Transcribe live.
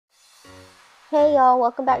Hey y'all,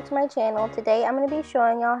 welcome back to my channel. Today I'm going to be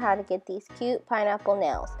showing y'all how to get these cute pineapple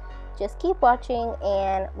nails. Just keep watching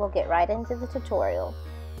and we'll get right into the tutorial.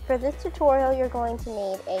 For this tutorial you're going to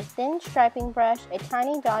need a thin striping brush, a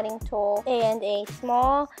tiny dotting tool, and a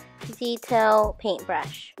small detail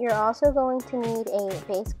paintbrush. You're also going to need a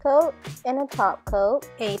base coat and a top coat,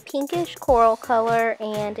 a pinkish coral color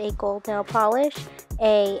and a gold nail polish,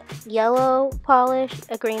 a yellow polish,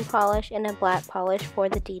 a green polish, and a black polish for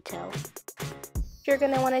the details. You're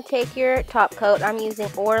going to want to take your top coat. I'm using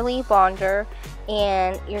Orly Bonder,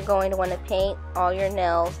 and you're going to want to paint all your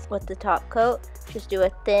nails with the top coat. Just do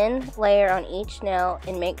a thin layer on each nail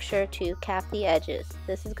and make sure to cap the edges.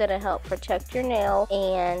 This is going to help protect your nail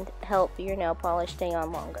and help your nail polish stay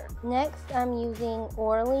on longer. Next, I'm using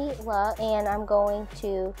Orly Luxe, and I'm going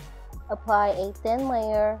to apply a thin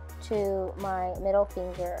layer to my middle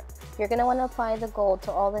finger. You're going to want to apply the gold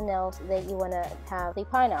to all the nails that you want to have the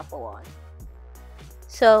pineapple on.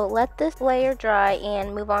 So let this layer dry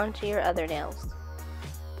and move on to your other nails.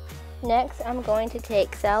 Next, I'm going to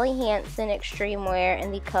take Sally Hansen Xtreme Wear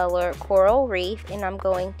in the color Coral Reef, and I'm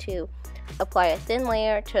going to apply a thin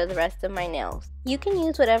layer to the rest of my nails. You can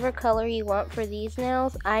use whatever color you want for these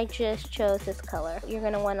nails. I just chose this color. You're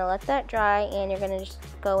going to want to let that dry, and you're going to just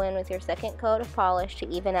go in with your second coat of polish to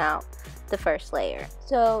even out the first layer.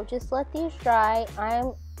 So just let these dry.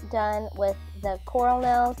 I'm done with the coral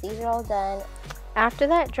nails. These are all done. After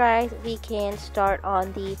that dries, we can start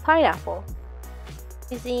on the pineapple.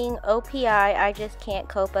 Using OPI, I just can't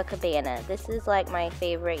Cope-acabana. This is like my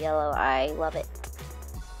favorite yellow. I love it.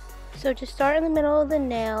 So just start in the middle of the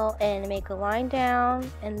nail and make a line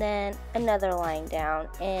down and then another line down.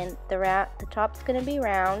 And the top's going to be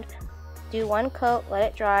round. Do one coat, let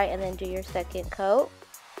it dry, and then do your second coat.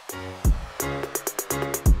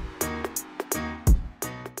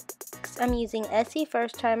 I'm using Essie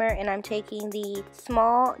First Timer, and I'm taking the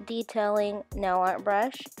small detailing nail art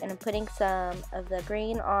brush and I'm putting some of the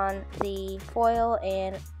green on the foil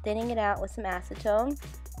and thinning it out with some acetone.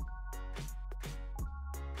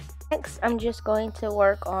 Next, I'm just going to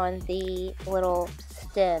work on the little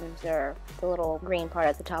stems or the little green part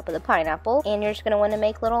at the top of the pineapple, and you're just going to want to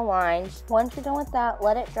make little lines. Once you're done with that,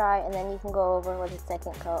 let it dry, and then you can go over with a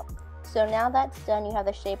second coat. So now that's done, you have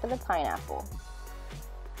the shape of the pineapple.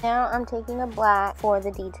 Now I'm taking a black for the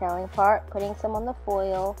detailing part, putting some on the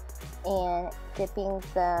foil and dipping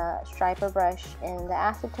the striper brush in the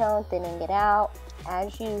acetone, thinning it out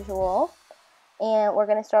as usual. And we're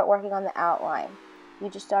going to start working on the outline. You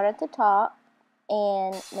just start at the top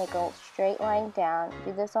and make a straight line down.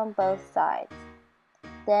 Do this on both sides.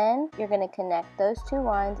 Then you're going to connect those two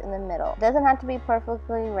lines in the middle. It doesn't have to be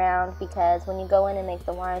perfectly round because when you go in and make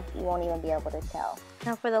the lines, you won't even be able to tell.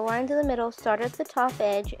 Now for the lines in the middle, start at the top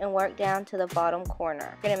edge and work down to the bottom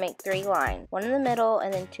corner. You're going to make 3 lines, 1 in the middle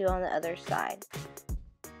and then 2 on the other side.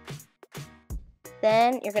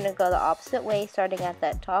 Then you're going to go the opposite way, starting at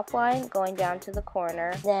that top line, going down to the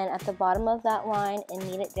corner, then at the bottom of that line and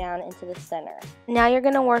knead it down into the center. Now you're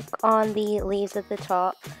going to work on the leaves at the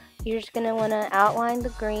top. You're just going to want to outline the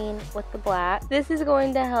green with the black. This is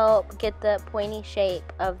going to help get the pointy shape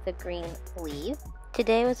of the green leaf.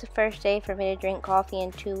 Today was the first day for me to drink coffee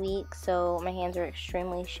in 2 weeks, so my hands are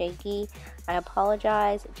extremely shaky. I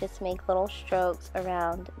apologize. Just make little strokes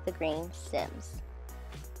around the green stems.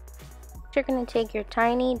 You're going to take your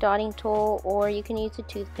tiny dotting tool, or you can use a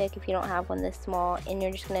toothpick if you don't have one this small, and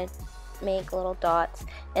you're just going to make little dots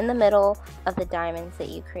in the middle of the diamonds that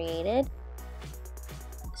you created.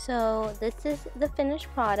 So this is the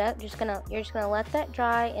finished product. You're just gonna let that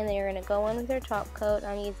dry, and then you're gonna go in with your top coat.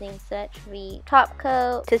 I'm using Seche Vite top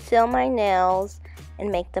coat to seal my nails and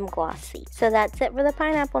make them glossy. So that's it for the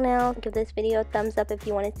pineapple nails. Give this video a thumbs up if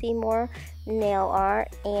you want to see more nail art,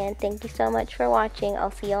 and thank you so much for watching. I'll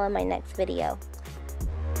see y'all in my next video.